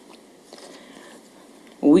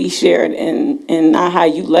we shared, and not how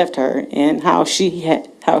you left her, and how she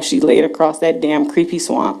laid across that damn creepy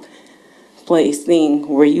swamp place thing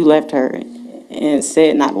where you left her and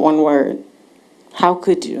said not one word. How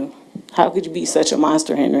could you? How could you be such a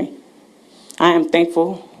monster, Henry? I am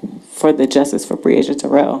thankful for the justice for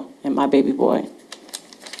Breasia-Terrell and my baby boy.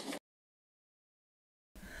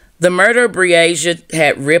 The murder of Breasia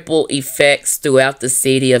had ripple effects throughout the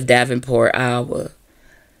city of Davenport, Iowa.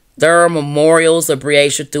 There are memorials of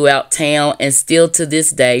Breasia throughout town, and still to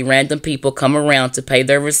this day, random people come around to pay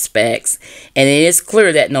their respects, and it is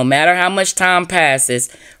clear that no matter how much time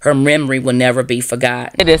passes, her memory will never be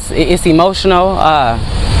forgotten. It's emotional,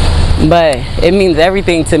 but it means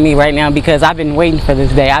everything to me right now, because I've been waiting for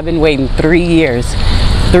this day. I've been waiting 3 years.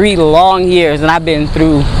 3 long years, and I've been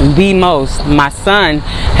through the most. My son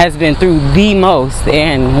has been through the most,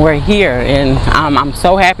 and we're here, and I'm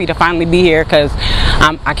so happy to finally be here, because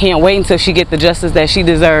I can't wait until she get the justice that she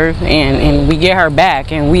deserves, and we get her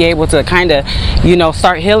back, and we able to kind of, you know,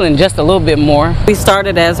 start healing just a little bit more. We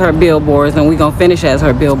started as her billboards, and we gonna finish as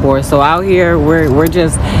her billboards. So out here, we're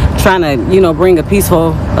just trying to, you know, bring a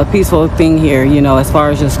peaceful thing here, you know, as far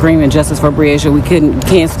as just screaming justice for Breasia. We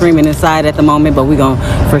can't scream it inside at the moment, but we gonna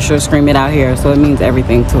for sure scream it out here. So it means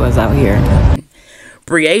everything to us out here.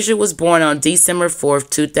 Breasia was born on December 4th,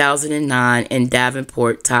 2009 in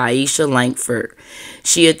Davenport to Aisha Langford.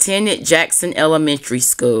 She attended Jackson Elementary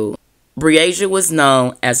School. Breasia was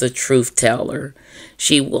known as a truth teller.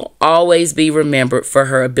 She will always be remembered for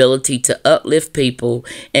her ability to uplift people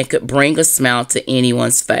and could bring a smile to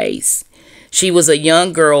anyone's face. She was a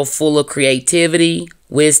young girl full of creativity,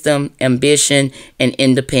 wisdom, ambition, and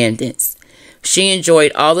independence. She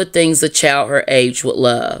enjoyed all the things a child her age would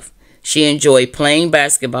love. She enjoyed playing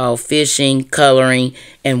basketball, fishing, coloring,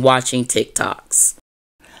 and watching TikToks.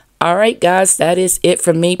 Alright guys, that is it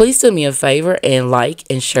from me. Please do me a favor and like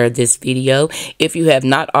and share this video. If you have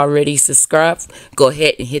not already subscribed, go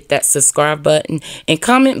ahead and hit that subscribe button and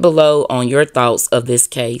comment below on your thoughts of this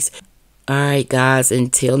case. Alright guys,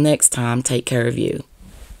 until next time, take care of you.